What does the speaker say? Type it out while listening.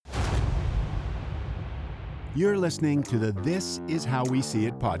You're listening to the This Is How We See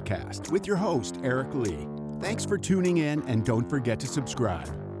It podcast with your host, Eric Lee. Thanks for tuning in, and don't forget to subscribe.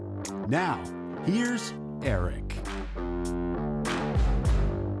 Now, here's Eric.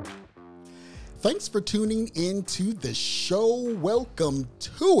 Thanks for tuning in to the show. Welcome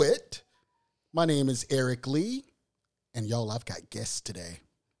to it. My name is Eric Lee, and y'all, I've got guests today.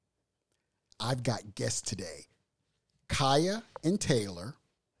 Kaya and Taylor,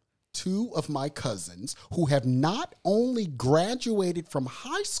 two of my cousins who have not only graduated from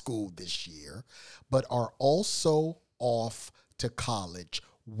high school this year, but are also off to college.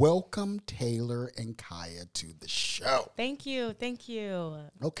 Welcome, Taylor and Kaya, to the show. Thank you.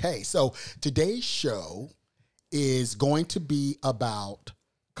 Okay, so today's show is going to be about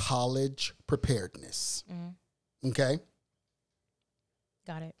college preparedness. Okay?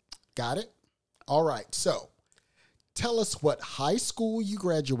 Got it. All right, so tell us what high school you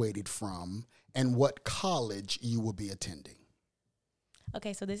graduated from and what college you will be attending.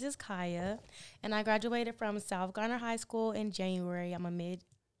 Okay, so this is Kaya, and I graduated from South Garner High School in January. I'm a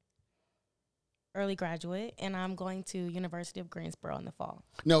early graduate, and I'm going to University of Greensboro in the fall.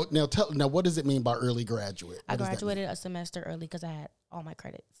 Now, what does it mean by early graduate? I graduated a semester early because I had all my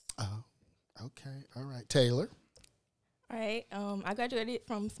credits. Oh, okay. All right. Taylor? All right. I graduated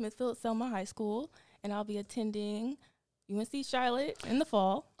from Smithfield Selma High School, and I'll be attending UNC Charlotte in the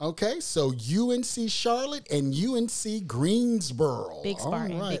fall. Okay, so UNC Charlotte and UNC Greensboro. Big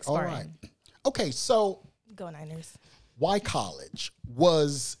Spartan. All right. Okay, so Go Niners. why college?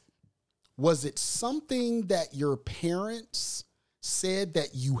 Was it something that your parents said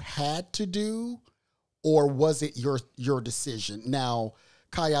that you had to do, or was it your decision? Now,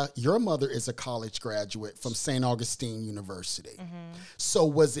 Kaya, your mother is a college graduate from St. Augustine University. So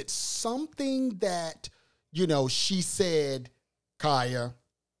was it something that, she said, Kaya,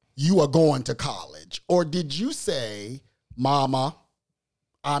 you are going to college? Or did you say, Mama,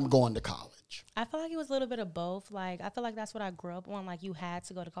 I'm going to college? I feel like it was a little bit of both. Like, I feel like that's what I grew up on. Like, you had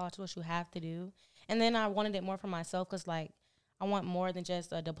to go to college, what you have to do. And then I wanted it more for myself because, like, I want more than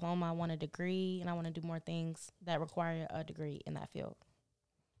just a diploma. I want a degree, and I want to do more things that require a degree in that field.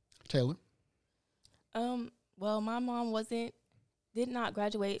 Taylor? Well, my mom did not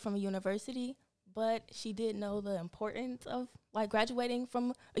graduate from a university, but she did know the importance of like graduating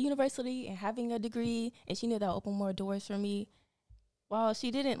from a university and having a degree, and she knew that would open more doors for me. While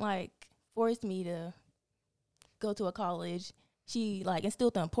she didn't like force me to go to a college, she like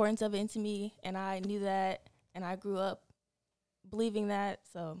instilled the importance of it into me, and I knew that, and I grew up believing that.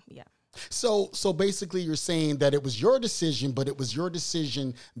 So yeah. So basically you're saying that it was your decision, but it was your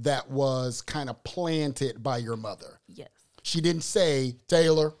decision that was kind of planted by your mother. Yes. She didn't say,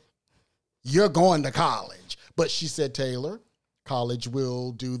 Taylor, you're going to college. But she said, Taylor, college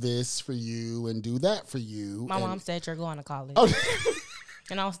will do this for you and do that for you. My mom said, you're going to college. Oh.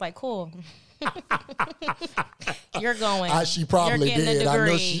 And I was like, cool. You're going. She probably You're getting did. A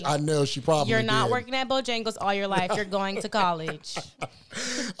degree. I know she probably did. You're not working at Bojangles all your life. You're going to college.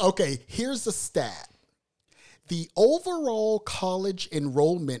 Okay, here's a stat. The overall college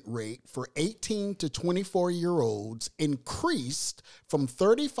enrollment rate for 18 to 24-year-olds increased from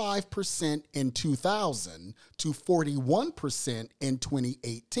 35% in 2000 to 41% in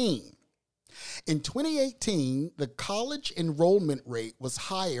 2018. In 2018, the college enrollment rate was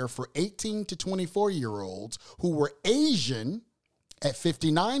higher for 18 to 24-year-olds who were Asian at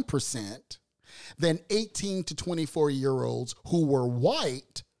 59% than 18 to 24-year-olds who were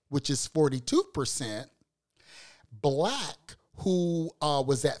white, which is 42%, Black, who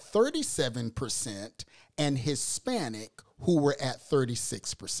was at 37%, and Hispanic, who were at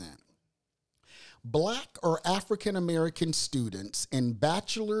 36%. Black or African American students in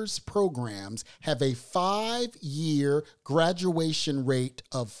bachelor's programs have a 5-year graduation rate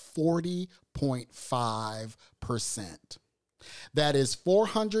of 40.5%. That is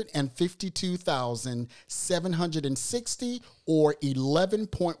 452,760, or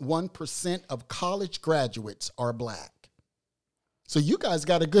 11.1% of college graduates are Black. So you guys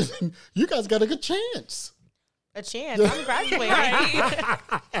got a good chance. A chance. I'm graduating.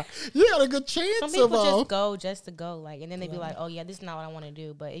 You got a good chance. Some people just go just to go, like, and then they be like, "Oh yeah, this is not what I want to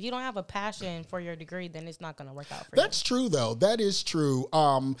do." But if you don't have a passion for your degree, then it's not going to work out for you. That's true, though. That is true.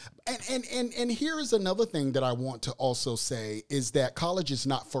 And here is another thing that I want to also say is that college is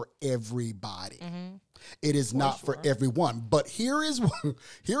not for everybody. Mm-hmm. It is not for everyone. But here is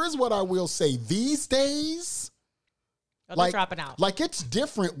what I will say. These days, They're dropping out. Like, it's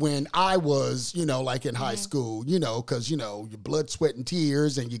different when I was, like in high school, because, your blood, sweat, and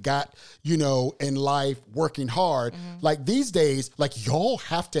tears, and you got, in life working hard. Like these days, like, y'all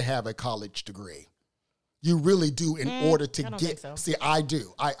have to have a college degree. You really do in order to I don't get. think so. See, I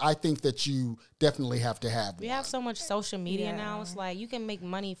do. I think that you definitely have to have We one. have so much social media Yeah. now. It's like you can make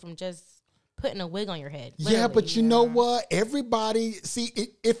money from just putting a wig on your head. Yeah, literally. but you know what? Everybody, see,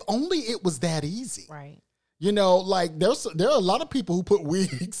 if only it was that easy. Right. You know, like there are a lot of people who put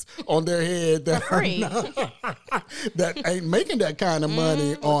wigs on their head that For free. that ain't making that kind of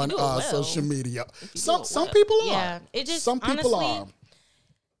money on do it well. social media. do Some it some well. people are. Yeah. It just some people honestly, are.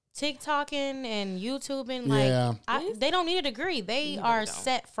 TikToking and YouTubing, Yeah. they don't need a degree. They really are don't.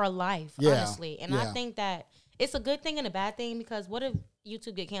 set for life, Yeah. honestly. And Yeah. I think that it's a good thing and a bad thing because what if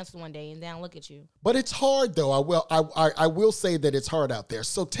YouTube get canceled one day and then look at you? But it's hard though. I will say that it's hard out there.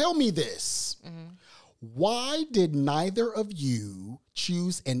 So tell me this. Why did neither of you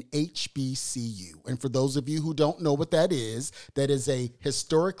choose an HBCU? And for those of you who don't know what that is a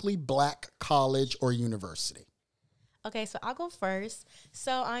historically black college or university. Okay, so I'll go first.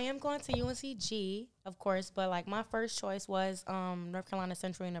 So I am going to UNCG, of course, but like my first choice was North Carolina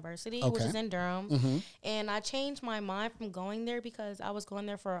Central University, which Okay. is in Durham. And I changed my mind from going there because I was going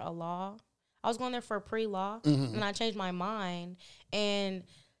there for I was going there for pre-law, and I changed my mind. And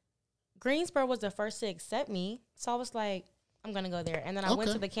Greensboro was the first to accept me, so I was like, I'm gonna go there. And then I went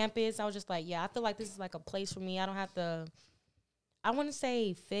Okay. to the campus. I was just like, yeah, I feel like this is like a place for me. I don't have to. I wouldn't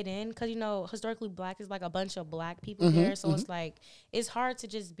say fit in because, you know, historically black is like a bunch of black people there. So it's like, it's hard to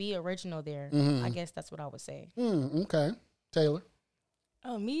just be original there. I guess that's what I would say. Okay. Taylor.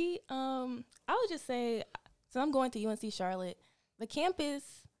 Oh, me, I would just say, so I'm going to UNC Charlotte. The campus,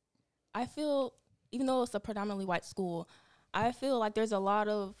 I feel, even though it's a predominantly white school, I feel like there's a lot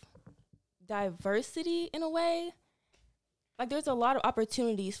of diversity in a way. Like there's a lot of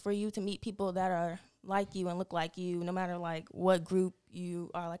opportunities for you to meet people that are like you and look like you, no matter like what group you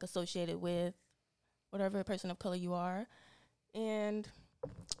are like associated with, whatever person of color you are. And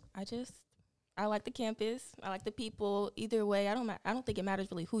I like the campus. I like the people. Either way, I don't think it matters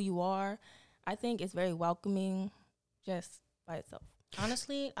really who you are. I think it's very welcoming just by itself.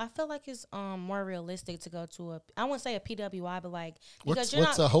 Honestly, I feel like it's more realistic to go to I wouldn't say a PWI, but like, What's because you're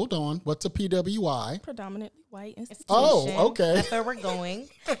not hold on. What's a PWI? Predominantly white institution. Oh, okay. That's where we're going.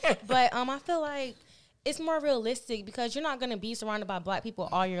 But I feel like it's more realistic because you're not going to be surrounded by black people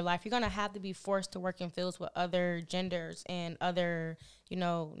all your life. You're going to have to be forced to work in fields with other genders and other, you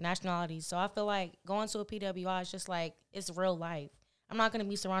know, nationalities. So I feel like going to a PWI is just like, it's real life. I'm not going to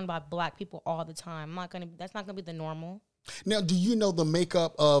be surrounded by black people all the time. That's not going to be the normal. Now, do you know the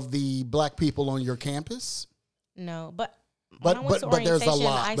makeup of the black people on your campus? No, but when I went to but there's a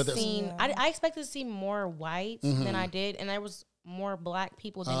orientation, lot. I expected to see more whites than I did, and there was more black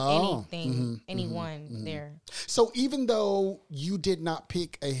people than anyone there. So even though you did not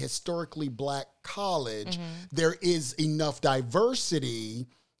pick a historically black college, there is enough diversity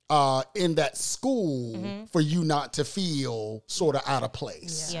in that school for you not to feel sort of out of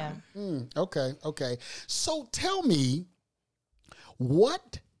place. Yeah. Okay. So tell me,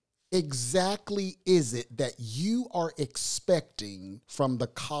 what exactly is it that you are expecting from the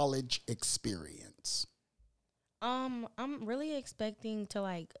college experience? I'm really expecting to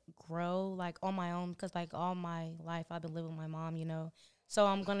like grow like on my own because like all my life I've been living with my mom, you know. So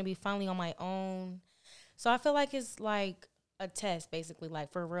I'm gonna be finally on my own. So I feel like it's like a test basically,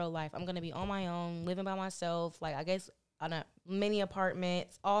 like for real life. I'm gonna be on my own, living by myself. Like I guess on a mini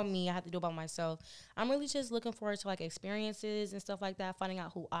apartments, all me. I have to do it by myself. I'm really just looking forward to like experiences and stuff like that, finding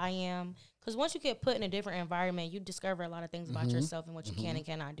out who I am. Because once you get put in a different environment, you discover a lot of things about yourself and what you can and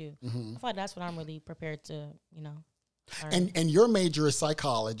cannot do. I feel like that's what I'm really prepared to, you know. learn. And your major is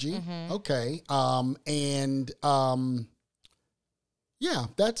psychology. Okay. Yeah,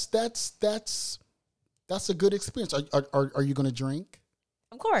 that's a good experience. Are you going to drink?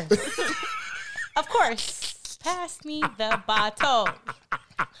 Of course. Of course. Pass me the bottle.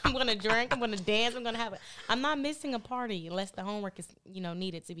 I'm going to drink. I'm going to dance. I'm going to have I'm not missing a party unless the homework is, you know,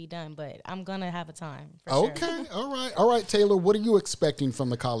 needed to be done. But I'm going to have a time. For Okay. Sure. All right, Taylor. What are you expecting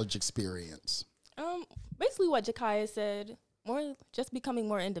from the college experience? Basically what Jakaya said, more just becoming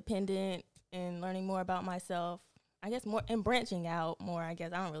more independent and learning more about myself. I guess more and branching out more. I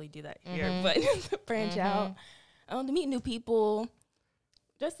guess I don't really do that here, but branch out, to meet new people,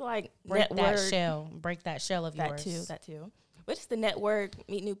 just like Break network. that shell of yours. That too. But just the network,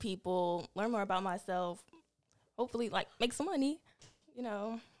 meet new people, learn more about myself. Hopefully, like make some money. You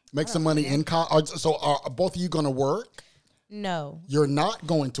know, Make some money in college. So are both of you going to work? No. You're not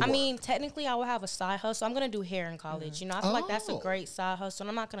going to work. I mean, technically, I will have a side hustle. I'm going to do hair in college. You know, I feel like that's a great side hustle. And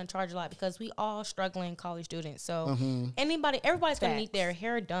I'm not going to charge a lot because we all struggling college students. So everybody's going to need their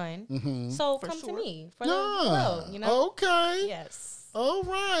hair done. So come to me for the road, you know? Okay. Yes. All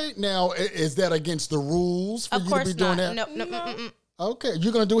right. Now, is that against the rules for you to be doing that? No. Okay.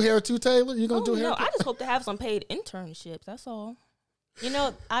 You're going to do hair too, Taylor? You're going to do hair? No, I just hope to have some paid internships. That's all. You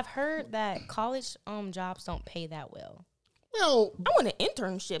know, I've heard that college jobs don't pay that well. Well, I want an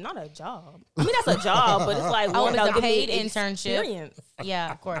internship, not a job. I mean, that's a job, but it's like I want a paid internship. internship.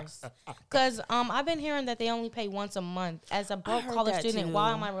 Yeah, of course. Because I've been hearing that they only pay once a month. As a broke college student, too.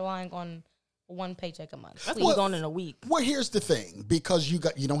 why am I relying on one paycheck a month? That's what going in a week. Well, here's the thing. Because you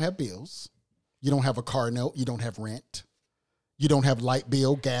don't have bills. You don't have a car note. You don't have rent. You don't have light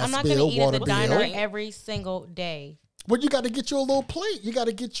bill, gas I'm not bill, going to eat water at the bill. diner every single day. Well, you got to get you a little plate. You got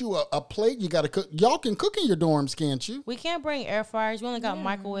to get you a plate. You got to cook. Y'all can cook in your dorms, can't you? We can't bring air fryers. We only got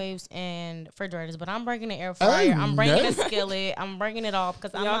microwaves and refrigerators. But I'm bringing the air fryer. I'm bringing a skillet. I'm bringing it all because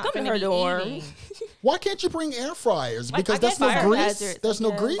I'm not going to be eating. Why can't you bring air fryers? Like, Because I that's guess no fire grease. hazards, There's no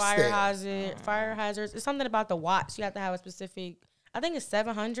I guess. grease there. Fire hazards. It's something about the watts. You have to have a specific. I think it's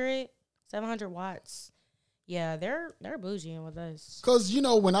 700 watts. Yeah, they're bougie with us. Because, you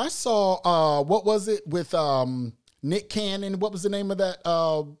know, when I saw, what was it with Nick Cannon? What was the name of that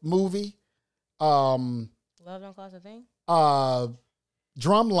movie? Love Don't Cost a Thing?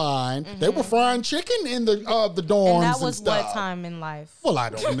 Drumline. They were frying chicken in the dorms And that was stuff. what time in life? Well, I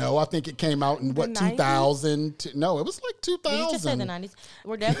don't know. I think it came out in, 2000? No, it was like 2000. Did you just say the 90s?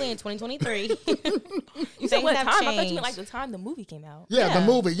 We're definitely in 2023. You said what time? I thought you changed. meant like the time the movie came out. Yeah, the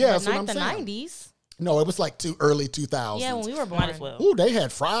movie. Yeah, that's what I'm the saying. 90s. No, it was like early 2000s. Yeah, when we were born. Might as well. Ooh, they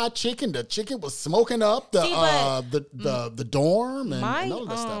had fried chicken. The chicken was smoking up the the dorm and all of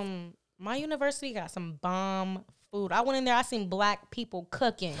that stuff. My university got some bomb food. I went in there. I seen black people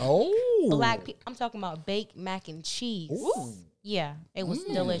cooking. Oh, Black people. I'm talking about baked mac and cheese. Ooh. Yeah, it was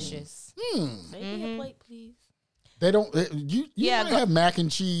delicious. Make me a plate, please. They don't. You might have mac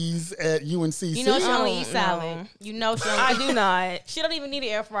and cheese at UNCC. You know she only eats No. salad. You know she only I do not. She don't even need an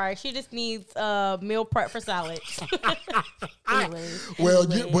air fryer. She just needs meal prep for salad. Anyways.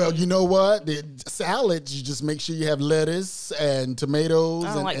 Well, you know what? The salads, you just make sure you have lettuce and tomatoes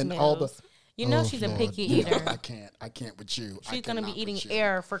I don't like and all the. tomatoes. You know she's Lord. a picky Yeah, eater. I can't with you. She's gonna be cannot eating with you.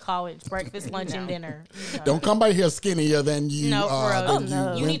 air for college, breakfast, lunch, and dinner. Don't come by here skinnier than you. No, for real. than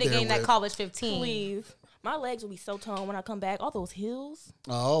no. You went need to there gain that with. college 15. Please. My legs will be so toned when I come back. All those hills.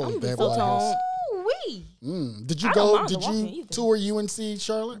 Oh, I'm gonna be that so was. toned. Ooh-wee. Did you I don't go? mind the Did walking you either. tour UNC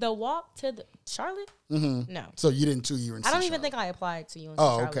Charlotte? The walk to the Charlotte? No. So you didn't tour UNC. I don't even Charlotte. think I applied to UNC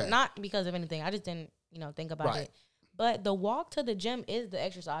Oh, Charlotte. okay. Not because of anything. I just didn't, think about Right. it. But the walk to the gym is the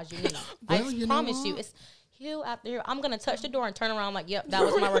exercise you need. Well, I you know promise you. what? It's you out there. I'm gonna touch the door and turn around like, yep, that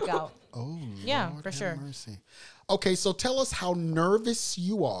was my workout. Oh, Yeah, Lord for have sure. Mercy. Okay, so tell us how nervous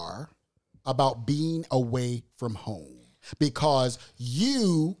you are about being away from home. Because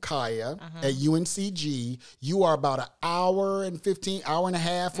you, Kaya, at UNCG, you are about an hour and a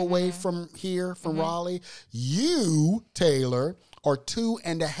half away from here, from Raleigh. You, Taylor, are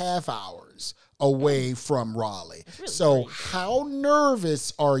 2.5 hours away from Raleigh. So how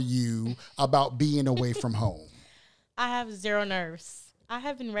nervous are you about being away from home? I have zero nerves. I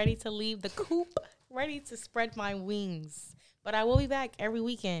have been ready to leave the coop, ready to spread my wings. But I will be back every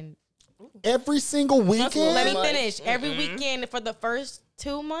weekend. Every single weekend? Let me finish. Every weekend for the first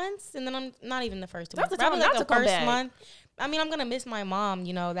 2 months, and then I'm not even the first 2 That's months. the time Probably not the to come first back. month. I mean, I'm gonna miss my mom,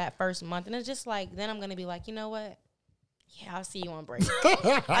 that first month, and it's just like then I'm gonna be like, you know what? Yeah, I'll see you on break.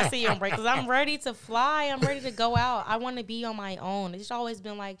 I'll see you on break because I'm ready to fly. I'm ready to go out. I want to be on my own. It's always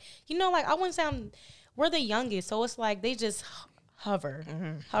been like, I wouldn't say we're the youngest, so it's like they just hover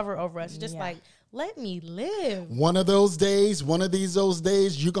over us. It's just like, let me live. One of those days, those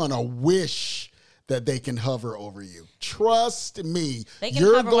days, you're going to wish that they can hover over you. Trust me. They can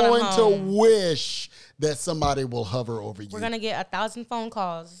You're hover when I'm going to home. wish that somebody will hover over you. We're gonna get 1,000 phone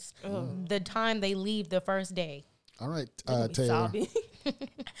calls the time they leave the first day. All right, Be Taylor. sobbing.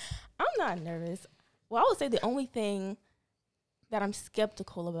 I'm not nervous. Well, I would say the only thing that I'm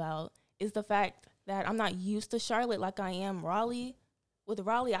skeptical about is the fact that I'm not used to Charlotte like I am Raleigh. With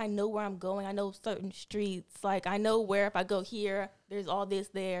Raleigh, I know where I'm going. I know certain streets. Like, I know where if I go here, there's all this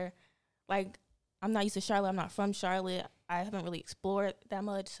there. Like, I'm not used to Charlotte. I'm not from Charlotte. I haven't really explored that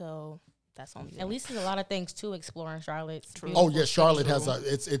much, so that's the only thing. At least there's a lot of things to explore in Charlotte. It's a Oh beautiful yeah, Charlotte city.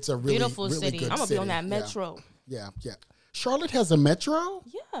 has it's a really Beautiful really city. good I'm going to city. be on that Yeah. metro. Yeah. Charlotte has a metro?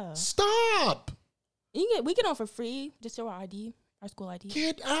 Yeah. Stop. We get on for free, just show our ID, our school ID.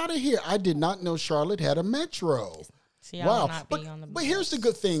 Get out of here. I did not know Charlotte had a metro. See, I will not be on the But here's the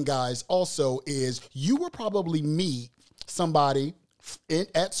good thing, guys, also is you will probably meet somebody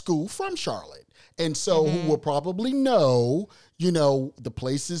at school from Charlotte. And so who will probably know, the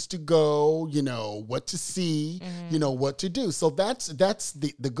places to go, what to see, what to do. So that's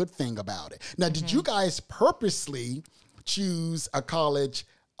the good thing about it. Now, did you guys purposely choose a college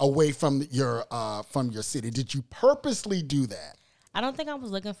away from your city? Did you purposely do that? I don't think I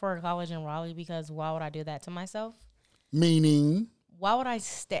was looking for a college in Raleigh because why would I do that to myself? Meaning? Why would I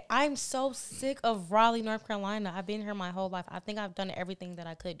stay? I'm so sick of Raleigh, North Carolina. I've been here my whole life. I think I've done everything that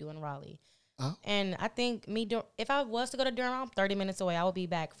I could do in Raleigh. Oh. And I think if I was to go to Durham, I'm 30 minutes away. I would be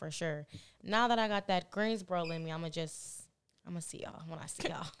back for sure. Now that I got that Greensboro in me, I'm going to see y'all when I see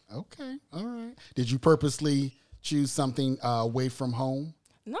y'all. Okay. All right. Did you purposely choose something away from home?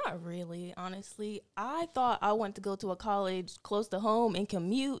 Not really, honestly. I thought I wanted to go to a college close to home and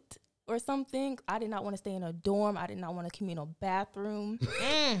commute or something. I did not want to stay in a dorm. I did not want a communal bathroom.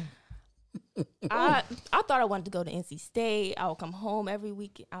 I thought I wanted to go to NC State. I would come home every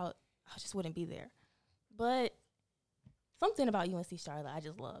week. I just wouldn't be there. But something about UNC Charlotte I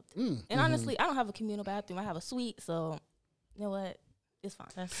just loved. And honestly, I don't have a communal bathroom. I have a suite, so you know what? It's fine.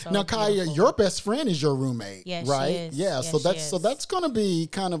 That's so now, Kaya, beautiful. your best friend is your roommate, yes, right? She is. Yeah, yes, so that's gonna be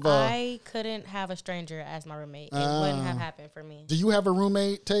kind of a. I couldn't have a stranger as my roommate. It wouldn't have happened for me. Do you have a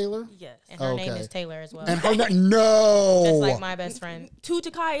roommate, Taylor? Yes. And her name is Taylor as well. And her no. That's like my best friend. 2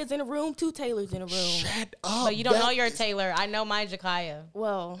 Jakayas in a room, 2 Taylors in a room. Shut up. But you don't know your Taylor. I know my Jakaya.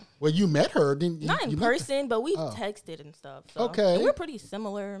 Well, you met her, didn't you? not in person, but we texted and stuff. So. Okay. And we're pretty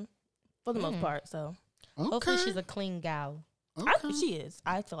similar for the most part. So hopefully she's a clean gal. Okay. She is.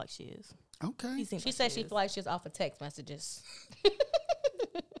 I feel like she is. Okay. She said she feels like she's off of text messages.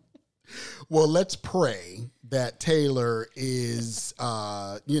 Well, let's pray that Taylor is, is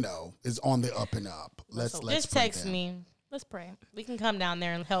on the up and up. Let's just text me. Let's pray. We can come down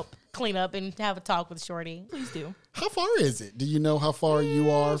there and help clean up and have a talk with Shorty. Please do. How far is it? Do you know how far you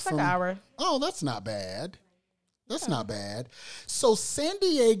are it's from? Like an hour. Oh, that's not bad. That's not bad. So San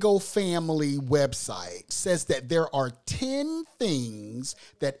Diego Family website says that there are 10 things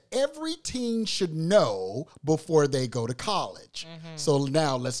that every teen should know before they go to college. So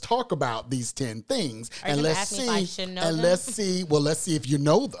now let's talk about these 10 things. Are you let's asking if I should know them? let's see if you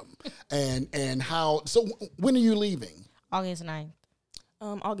know them. and how, so when are you leaving? August 9th.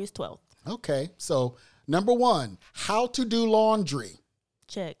 August 12th. Okay. So number 1, how to do laundry.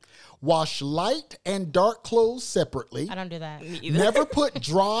 Check. Wash light and dark clothes separately. I don't do that. Never put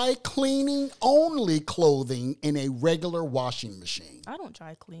dry cleaning only clothing in a regular washing machine. I don't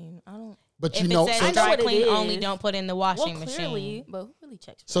dry clean. I don't. But If you know, it so, says dry what it clean is. only, don't put in the washing Well, machine. clearly, but who really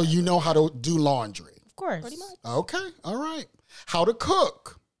checks? so you know how to do laundry. Of course. Pretty much. Okay, all right. How to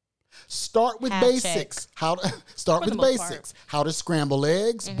cook. Start with Have basics. How to start For with the most basics. How to scramble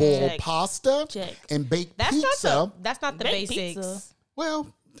eggs, boil Check. pasta, Check. and bake That's pizza. That's not the Baked basics. pizza.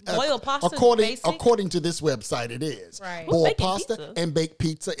 Well, Boil pasta is basic? according to this website, it is. Right. Boil baking pasta pizza? and bake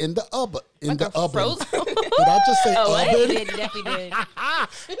pizza in the oven. In Like the a oven. frozen- Did I just say You oven? did, you definitely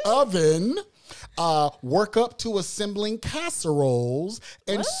did. Oven. Work up to assembling casseroles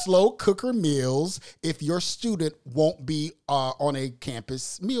and slow cooker meals if your student won't be on a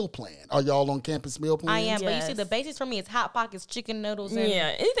campus meal plan. Are y'all on campus meal plans? I am, but you see, Yes. the basics for me is Hot Pockets, chicken noodles, and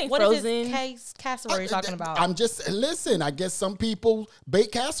Yeah, anything what is frozen. this casserole you're talking about? I'm just, listen, I guess some people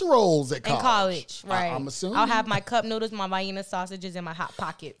bake casseroles at in college. college, right? I'm assuming. I'll have my cup noodles, my Vienna sausages, and my Hot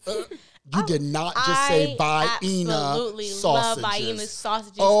Pockets. You did not just say Vienna absolutely sausages. love Vienna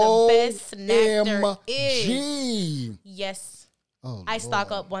sausages. The best snack there is. OMG. Yes. Oh, I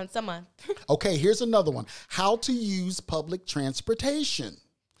stock up once a month. Okay, here's another one. How to use public transportation.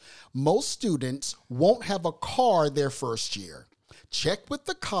 Most students won't have a car their first year. Check with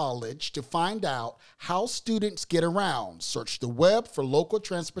the college to find out how students get around. Search the web for local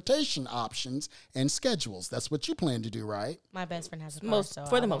transportation options and schedules. That's what you plan to do, right? My best friend has a car, Most- so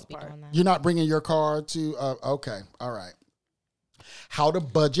for I the won't most be part. doing that. You're not bringing your car to, okay, all right. How to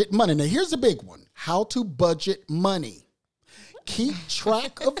budget money. Now, here's a big one. How to budget money. Keep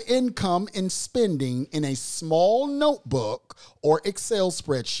track of income and spending in a small notebook or Excel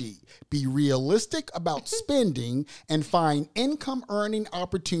spreadsheet. Be realistic about spending and find income earning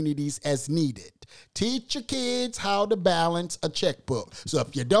opportunities as needed. Teach your kids how to balance a checkbook. So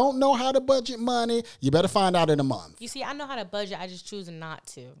if you don't know how to budget money, you better find out in a month. You see, I know how to budget. I just choose not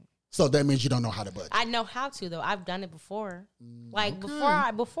to. So that means you don't know how to budget. I know how to though. I've done it before. Like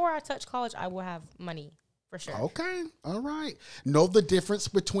before I touch college, I will have money for sure. Okay, all right. Know the difference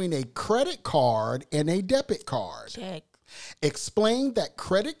between a credit card and a debit card. Check. Explain that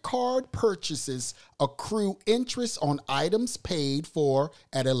credit card purchases accrue interest on items paid for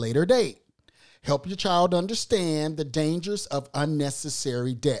at a later date. Help your child understand the dangers of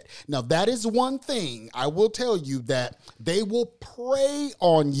unnecessary debt. Now, that is one thing I will tell you that they will prey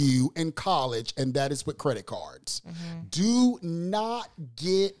on you in college, and that is with credit cards. Do not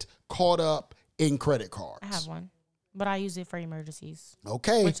get caught up in credit cards. I have one, but I use it for emergencies.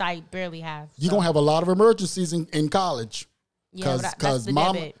 Okay. Which I barely have. You're going to have a lot of emergencies in college. Yeah, that's the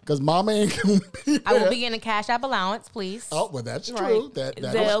debit. Because mama ain't going to be there. I will be getting a Cash App allowance, please. Oh, well, that's true. Right. That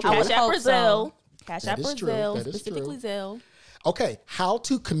Zelle, is true. Cash App or so. Zelle. Cash That App or is true. Zelle, That is specifically true. Zelle. Okay, how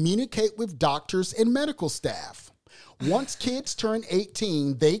to communicate with doctors and medical staff. Once kids turn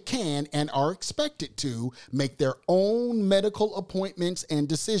 18, they can and are expected to make their own medical appointments and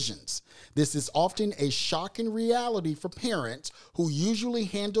decisions. This is often a shocking reality for parents who usually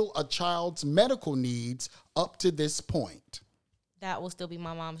handle a child's medical needs up to this point. That will still be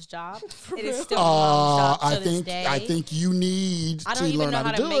my mom's job. It is still my mom's job to this day. I think you need I to don't even learn know how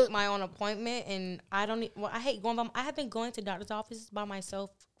how to to do make it. my own appointment, and I don't. Well, I hate going. I have been going to doctor's offices by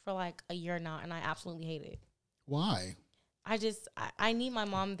myself for like a year now, and I absolutely hate it. Why? I need my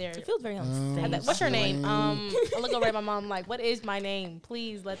mom there. It feels very unsafe. What's your name? I look over at my mom like, what is my name?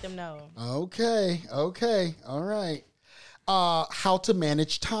 Please let them know. Okay. All right. How to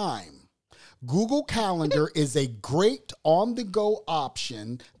manage time. Google Calendar is a great on-the-go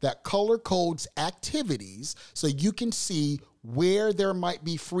option that color codes activities so you can see where there might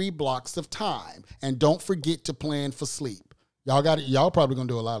be free blocks of time. And don't forget to plan for sleep. Y'all probably gonna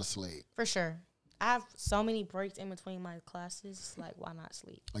do a lot of sleep. For sure. I have so many breaks in between my classes. Like, why not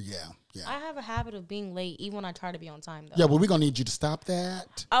sleep? Yeah. I have a habit of being late, even when I try to be on time, though. Yeah, well, we're gonna need you to stop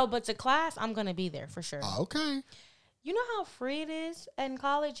that. Oh, but to class, I'm going to be there for sure. Okay. You know how free it is in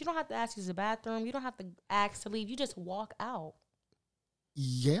college? You don't have to ask to use the bathroom. You don't have to ask to leave. You just walk out.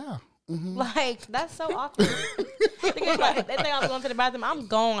 Yeah. Mm-hmm. Like, that's so awkward. They think I'm going to the bathroom. I'm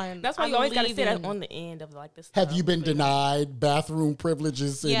going. That's why you always got to sit on the end of like this. Have you been denied bathroom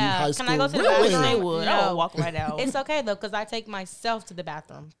privileges in high school? Can I go to the Really? bathroom? They would. I would walk right out. It's okay, though, because I take myself to the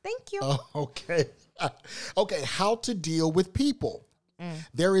bathroom. Thank you. Oh, okay. Okay, how to deal with people.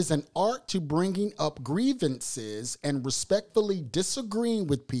 There is an art to bringing up grievances and respectfully disagreeing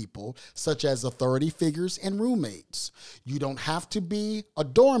with people, such as authority figures and roommates. You don't have to be a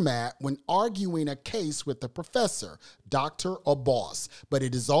doormat when arguing a case with a professor, doctor, or boss, but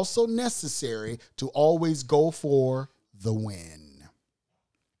it is also necessary to always go for the win.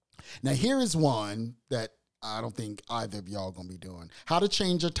 Now, here is one that I don't think either of y'all gonna be doing. How to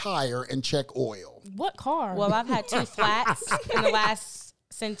change a tire and check oil. What car? Well, I've had 2 flats in the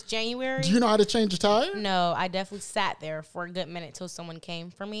since January. Do you know how to change a tire? No, I definitely sat there for a good minute till someone came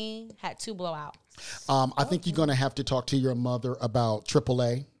for me. Had 2 blowouts. I think you're gonna have to talk to your mother about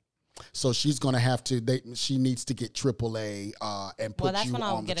AAA. So she's gonna have to. She needs to get AAA and put that's you when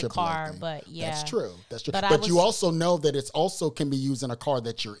I'll on the get a AAA car. thing. But yeah, That's true. That's true. But But you also know that it's also can be used in a car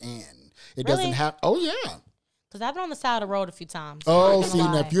that you're in. It doesn't Really? have. Oh yeah. because I've been on the side of the road a few times. Oh, Not see,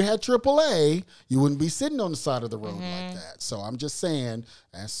 gonna now lie. if you had AAA, you wouldn't be sitting on the side of the road Mm-hmm. like that. So I'm just saying,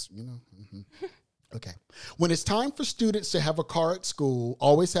 that's, Okay. When it's time for students to have a car at school,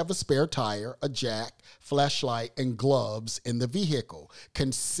 always have a spare tire, a jack, flashlight, and gloves in the vehicle.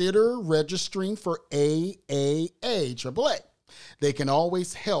 Consider registering for AAA. They can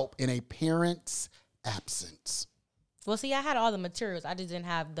always help in a parent's absence. Well, see, I had all the materials. I just didn't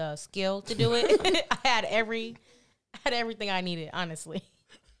have the skill to do it. I had everything I needed, honestly.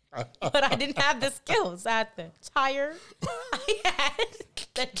 But I didn't have the skills. I had the tire. I had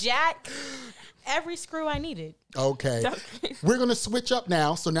the jack. Every screw I needed. Okay. We're going to switch up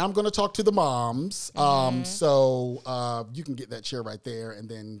now. So now I'm going to talk to the moms. So you can get that chair right there, and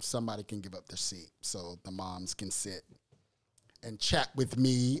then somebody can give up their seat so the moms can sit and chat with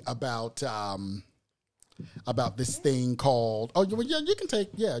me about this thing called, you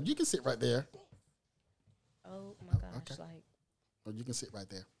can sit right there. Oh, my gosh. okay. Like, Or you can sit right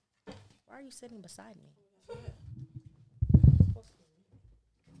there. why are you sitting beside me?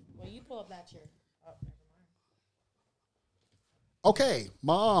 Well, you pull up that chair. Oh, never mind. Okay,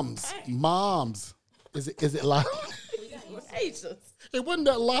 moms. Is it loud? It wasn't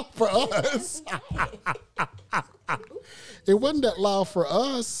that loud for us. It wasn't that loud for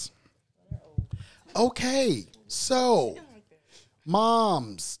us. Okay, so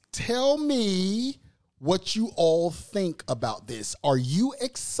moms, tell me what you all think about this. Are you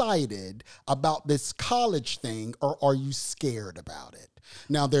excited about this college thing, or are you scared about it?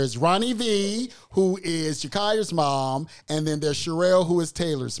 Now there's Ronnie V, who is Jakaya's mom, and then there's Sherelle, who is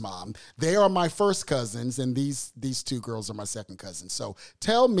Taylor's mom. They are my first cousins, and these two girls are my second cousins. So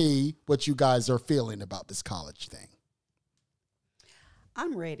tell me what you guys are feeling about this college thing.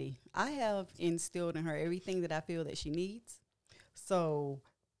 I'm ready. I have instilled in her everything that I feel that she needs. So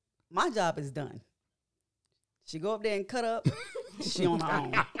my job is done. She go up there and cut up. She on her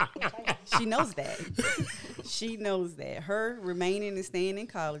own. She knows that. She knows that. Her remaining and staying in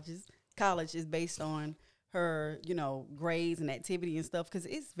college is based on her, grades and activity and stuff, because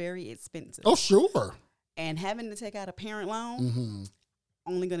it's very expensive. Oh, sure. And having to take out a parent loan,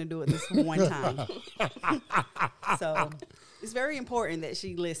 only going to do it this one time. So it's very important that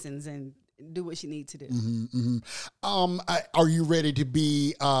she listens and do what she needs to do. Are you ready to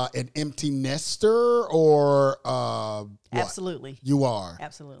be an empty nester or what? Absolutely. You are?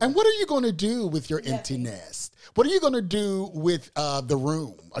 Absolutely. And what are you going to do with your empty nest? What are you going to do with the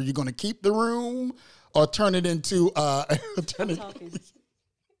room? Are you going to keep the room or turn it into...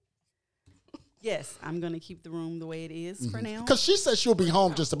 Yes, I'm going to keep the room the way it is for now. Because she says she'll be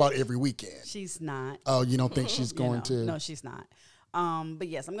home just about every weekend. She's not. Oh, you don't think she's going to? No, she's not. But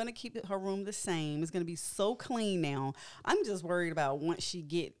yes, I'm going to keep her room the same. It's going to be so clean now. I'm just worried about once she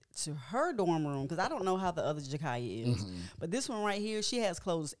get to her dorm room, because I don't know how the other Jakaya is. But this one right here, she has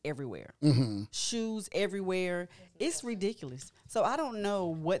clothes everywhere. Shoes everywhere. It's ridiculous. So I don't know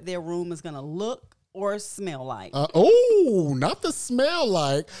what their room is going to look or smell like. Not the smell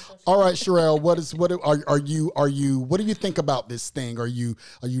like. All right, Sherelle, what do you think about this thing? Are you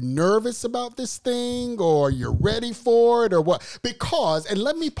nervous about this thing, or you're ready for it, or what? Because, and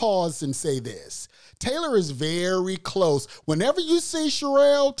let me pause and say this, Taylor is very close. Whenever you see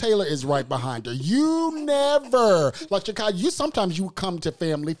Sherelle, Taylor is right behind her. You never, like Chicago, sometimes you come to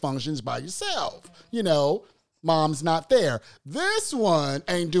family functions by yourself, Mom's not there. This one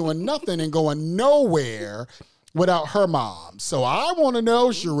ain't doing nothing and going nowhere without her mom. So I want to know,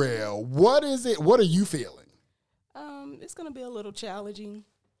 Sherelle, what is it? What are you feeling? It's going to be a little challenging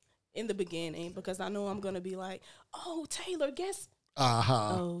in the beginning, because I know I'm going to be like, oh, Taylor, guess.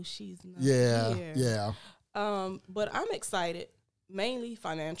 Oh, she's not here. Yeah. But I'm excited, mainly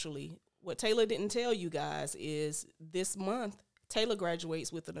financially. What Taylor didn't tell you guys is this month, Taylor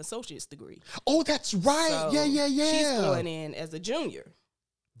graduates with an associate's degree. Oh, that's right. So yeah. She's going in as a junior.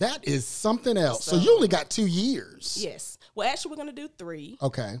 That is something else. So you only got 2 years. Yes. Well, actually, we're going to do 3.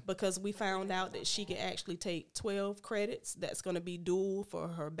 Okay. Because we found out that she can actually take 12 credits. That's going to be dual for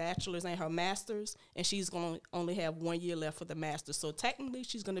her bachelor's and her master's. And she's going to only have 1 year left for the master's. So technically,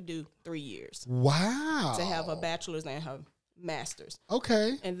 she's going to do 3 years. Wow. To have her bachelor's and her master's.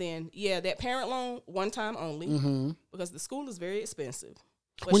 Okay. And then, that parent loan, one time only, because the school is very expensive.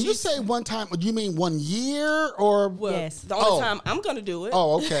 But when you say one time, do you mean 1 year or? Well, yes. The only time I'm going to do it.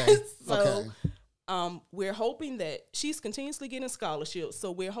 Oh, okay. So, okay. We're hoping that she's continuously getting scholarships.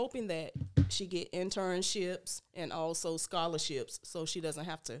 So we're hoping that she get internships and also scholarships, so she doesn't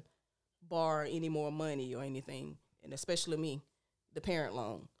have to borrow any more money or anything. And especially me, the parent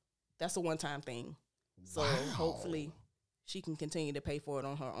loan. That's a one-time thing. So hopefully she can continue to pay for it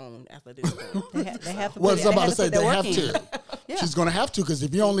on her own after this point. They have to. Well, I was about to say they have in. to. Yeah. She's going to have to, because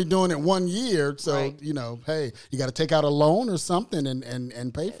if you're only doing it 1 year, so, right. Hey, you got to take out a loan or something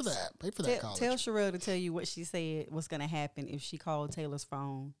and pay for that. Pay for that college. Tell Sherelle to tell you what she said was going to happen if she called Taylor's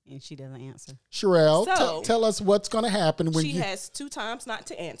phone and she doesn't answer. Sherelle, So, tell us what's going to happen when she has 2 times not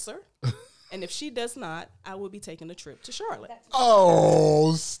to answer. And if she does not, I will be taking a trip to Charlotte.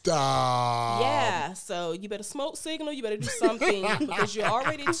 Oh, stop. Yeah, so you better smoke signal. You better do something, because you're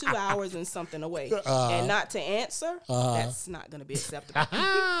already 2 hours and something away. And not to answer, that's not going to be acceptable.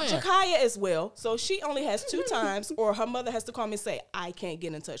 Jakaya as well. So she only has 2 times, or her mother has to call me and say, I can't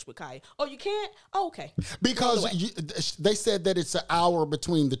get in touch with Kaya. Oh, you can't? Oh, okay. Because they said that it's an hour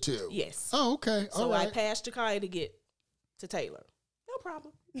between the 2. Yes. Oh, okay. So all right. I passed Jakaya to get to Taylor. No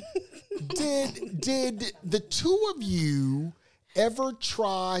problem. Did the 2 of you ever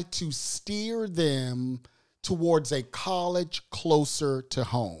try to steer them towards a college closer to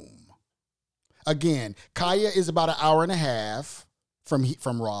home? Again, Kaya is about an hour and a half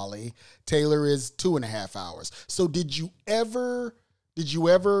from Raleigh. Taylor is 2.5 hours. So did you ever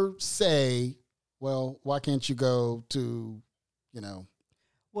say, well, why can't you go to, Well,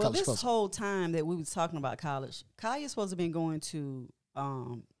 college this closer? whole time that we was talking about college, Kaya's supposed to be going to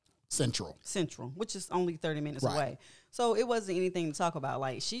Central, which is only 30 minutes Right. away. So it wasn't anything to talk about.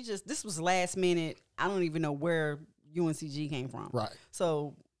 Like, this was last minute. I don't even know where UNCG came from. Right.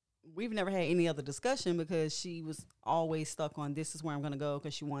 So we've never had any other discussion, because she was always stuck on, this is where I'm going to go,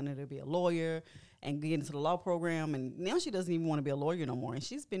 because she wanted to be a lawyer. and get into the law program. And now she doesn't even want to be a lawyer no more. And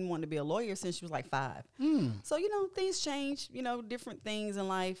she's been wanting to be a lawyer since she was like 5. So, things change, different things in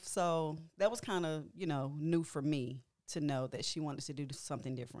life. So that was kind of, new for me to know that she wanted to do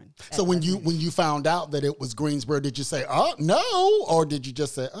something different. So when you found out that it was Greensboro, did you say, oh, no? Or did you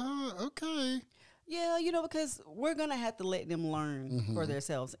just say, oh, okay? Yeah, because we're going to have to let them learn for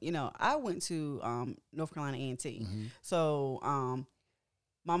themselves. I went to North Carolina A&T. So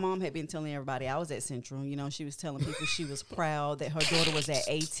my mom had been telling everybody I was at Central. She was telling people she was proud that her daughter was at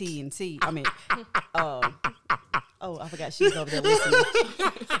AT&T. I mean, I forgot she's over there listening.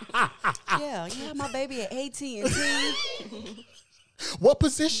 yeah, my baby at AT&T. What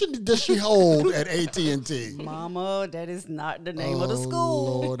position does she hold at AT&T? Mama, that is not the name of the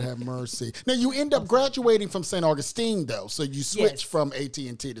school. Lord have mercy. Now, you end up graduating from St. Augustine, though, so you switch from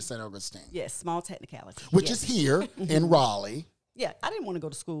AT&T to St. Augustine. Yes, small technicality. Which is here in Raleigh. Yeah, I didn't want to go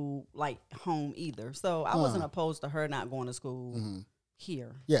to school, like, home either. So I wasn't opposed to her not going to school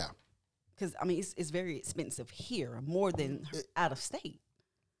here. Yeah. Because, it's very expensive here, more than out of state.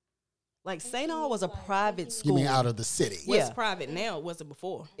 Like, St. Aug was a private school. You mean out of the city? Well, it's private now. It wasn't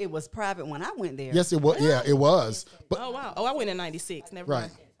before. It was private when I went there. Yes, it was. Yeah, it was. But, Oh, wow. Oh, I went in 96. Never right.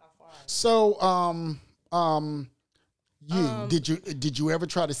 mind. So, did you ever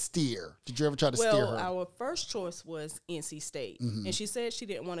try to steer? Did you ever try to steer her? Our first choice was NC State. And she said she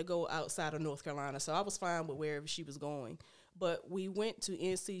didn't want to go outside of North Carolina. So I was fine with wherever she was going. But we went to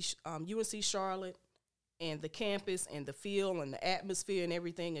UNC Charlotte, and the campus and the feel and the atmosphere and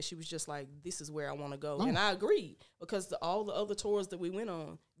everything. And she was just like, this is where I want to go. And I agreed because all the other tours that we went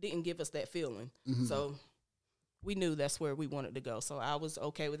on didn't give us that feeling. So we knew that's where we wanted to go. So I was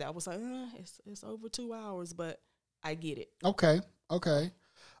okay with that. I was like, it's over 2 hours, but I get it. Okay.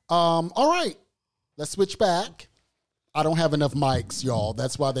 All right. Let's switch back. I don't have enough mics, y'all.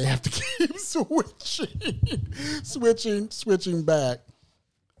 That's why they have to keep switching back.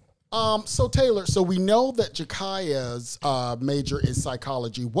 So Taylor, we know that Jakaia's major is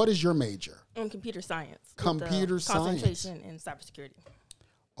psychology. What is your major? Computer science. Computer with science. Concentration in cybersecurity.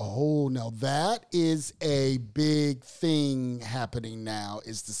 Oh, now that is a big thing happening now,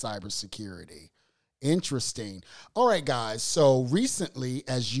 is the cybersecurity. Interesting. All right, guys. So recently,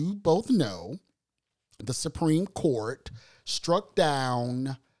 as you both know, the Supreme Court struck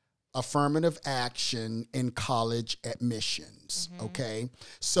down affirmative action in college admissions. Okay.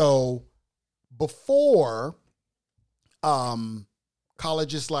 So before,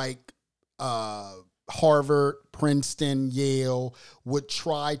 colleges like Harvard, Princeton, Yale would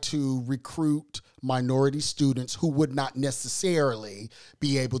try to recruit minority students who would not necessarily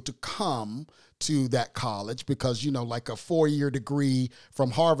be able to come to that college because, like a 4-year degree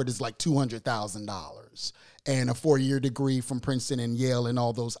from Harvard is like $200,000. And a 4-year degree from Princeton and Yale and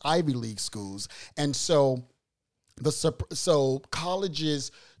all those Ivy League schools. And so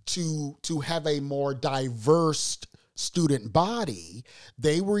colleges to have a more diverse student body,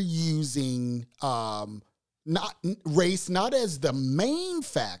 they were using not race not as the main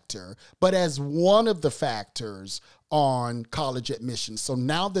factor, but as one of the factors on college admissions. So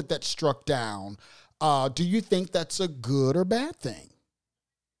now that that's struck down, do you think that's a good or bad thing?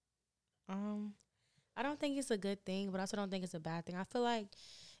 I don't think it's a good thing, but I also don't think it's a bad thing. I feel like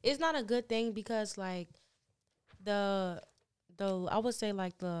it's not a good thing because like I would say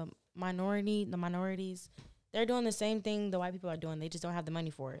like the minorities, they're doing the same thing the white people are doing. They just don't have the money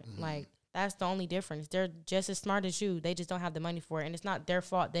for it. Like that's the only difference. They're just as smart as you. They just don't have the money for it. And it's not their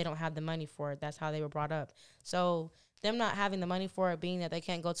fault they don't have the money for it. That's how they were brought up. So them not having the money for it, being that they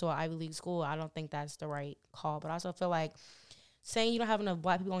can't go to an Ivy League school, I don't think that's the right call. But I also feel like saying you don't have enough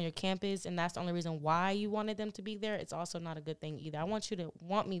black people on your campus and that's the only reason why you wanted them to be there, it's also not a good thing either. I want you to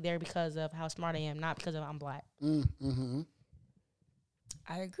want me there because of how smart I am, not because of I'm black.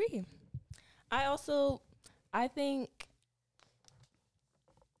 I agree. I think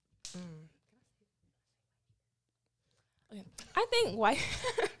white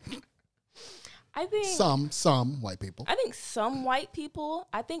I think some white people. I think some white people,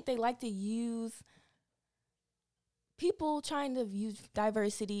 I think they like to use people trying to use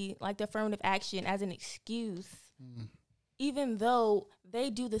diversity, like the affirmative action, as an excuse, even though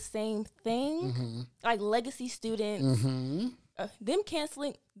they do the same thing, like legacy students, them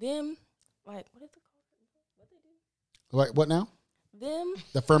canceling them, like what is it called? What they do? Like what now? Them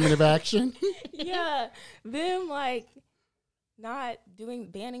the affirmative action. Yeah, them like not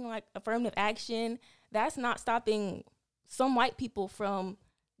banning like affirmative action. That's not stopping some white people from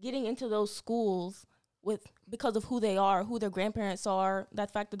getting into those schools because of who they are, who their grandparents are,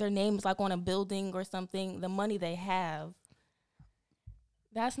 that fact that their name is like on a building or something, the money they have.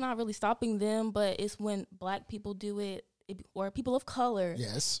 that's not really stopping them, but it's when Black people do it, or people of color,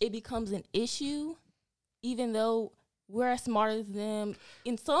 Yes. it becomes an issue, even though we're smarter than them.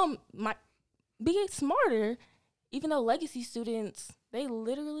 And some might be smarter, even though legacy students, they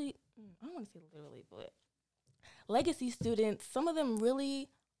literally, I don't want to say literally, but legacy students, some of them really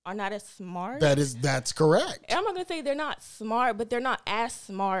are not as smart. That's correct. And I'm not going to say they're not smart, but they're not as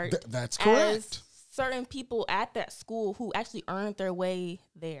smart That's correct. as certain people at that school who actually earned their way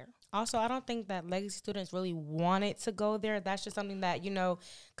there. Also, I don't think that legacy students really wanted to go there. That's just something that,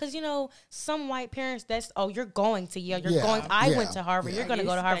 because, some white parents, you're going to Yale. You're going. I went to Harvard. Yeah. You're going to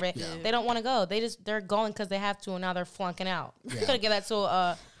go to Harvard. Yeah. They don't want to go. They're going because they have to, and now they're flunking out. You could have given that to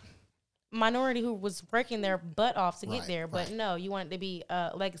a minority who was working their butt off to get there. But no, you want it to be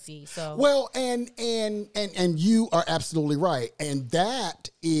a legacy. So well, and you are absolutely right. And that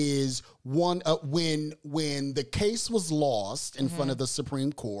is one when the case was lost in front of the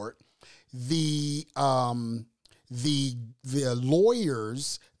Supreme Court, the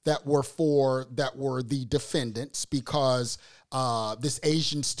lawyers that were the defendants, because this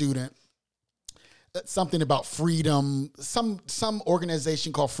Asian student, something about freedom, some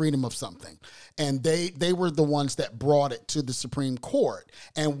organization called Freedom of something, and they were the ones that brought it to the Supreme Court.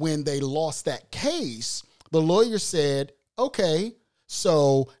 And when they lost that case, the lawyer said, okay,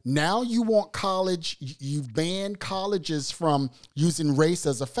 so now you want college, you've banned colleges from using race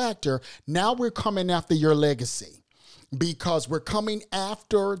as a factor. Now we're coming after your legacy, because we're coming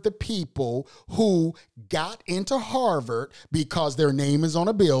after the people who got into Harvard because their name is on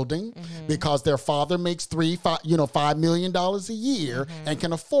a building, because their father makes $5 million a year and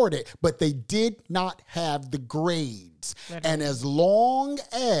can afford it, but they did not have the grades. And as long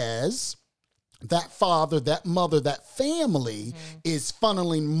as that father, that mother, that family is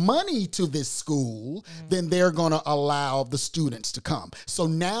funneling money to this school, then they're going to allow the students to come. So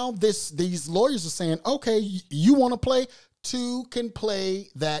now these lawyers are saying, okay, you want to play? Two can play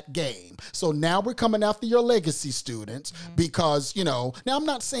that game. So now we're coming after your legacy students because, now I'm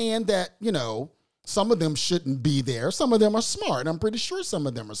not saying that, some of them shouldn't be there. Some of them are smart. I'm pretty sure some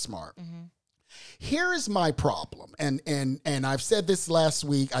of them are smart. Here is my problem, and I've said this last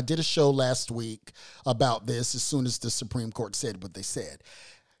week. I did a show last week about this as soon as the Supreme Court said what they said.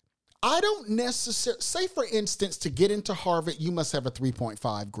 I don't necessarily, say for instance, to get into Harvard, you must have a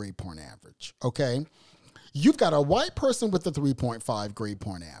 3.5 grade point average, okay? You've got a white person with a 3.5 grade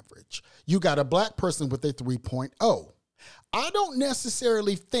point average. You got a Black person with a 3.0. I don't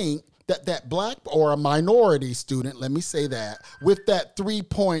necessarily think that Black or a minority student, let me say that, with that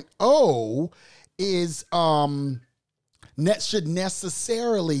 3.0 is should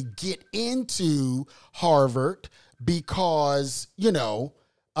necessarily get into Harvard because, over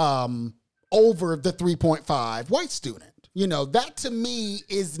the 3.5 white student. That to me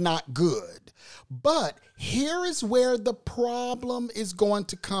is not good. But here is where the problem is going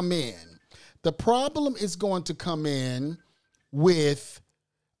to come in. The problem is going to come in with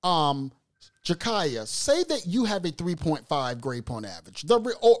Jakaya, say that you have a 3.5 grade point average.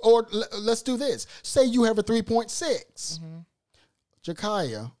 Or let's do this. Say you have a 3.6.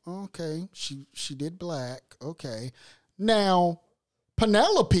 Jakaya, okay, she did Black. Okay. Now,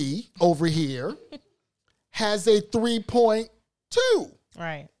 Penelope over here has a 3.2.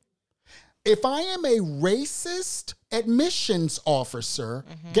 right. If I am a racist admissions officer,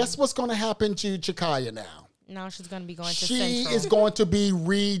 guess what's going to happen to Jakaya now? Now she's going to be going to She Central. is going to be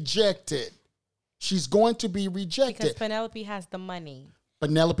rejected. She's going to be rejected. Because Penelope has the money.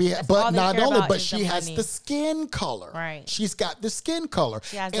 Penelope, That's all but they not care only, about but is she the has money. the skin color. Right. She's got the skin color.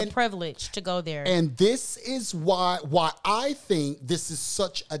 She has the privilege to go there. And this is why I think this is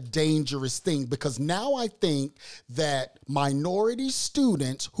such a dangerous thing, because now I think that minority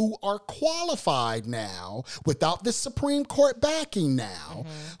students who are qualified now, without the Supreme Court backing now,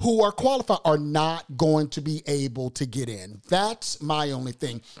 who are qualified are not going to be able to get in. That's my only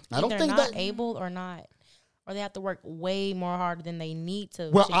thing. I don't They're think not that able or not. Or they have to work way more harder than they need to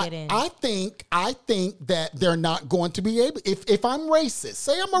get in. I think that they're not going to be able. If I'm racist,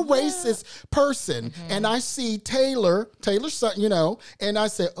 say I'm a racist person, and I see Taylor's son, and I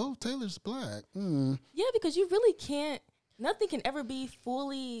say, oh, Taylor's Black. Yeah, because you really can't. Nothing can ever be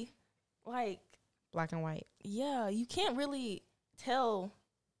fully like Black and white. Yeah, you can't really tell.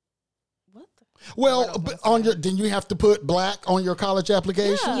 What? Well, but then you have to put Black on your college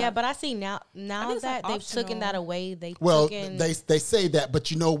application. Yeah, but I see now it's that like they've taken that away. They say that, but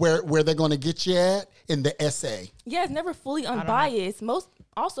you know where they're going to get you at? In the essay. Yeah, it's never fully unbiased. Because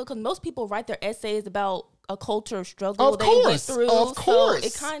most people write their essays about a culture struggle Of they went course, through. of course. So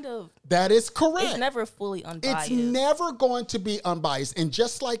it kind of, That is correct. it's never fully unbiased. It's never going to be unbiased. And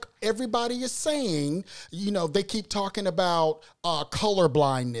just like everybody is saying, they keep talking about color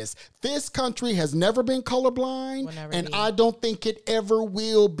blindness. This country has never been colorblind, Will never and be. I don't think it ever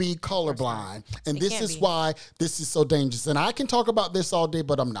will be colorblind. And It this can't is be. why this is so dangerous. And I can talk about this all day,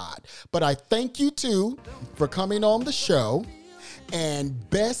 but I'm not. But I thank you too for coming on the show. And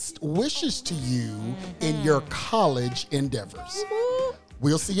best wishes to you in your college endeavors.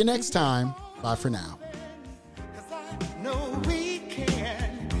 We'll see you next time. Bye for now.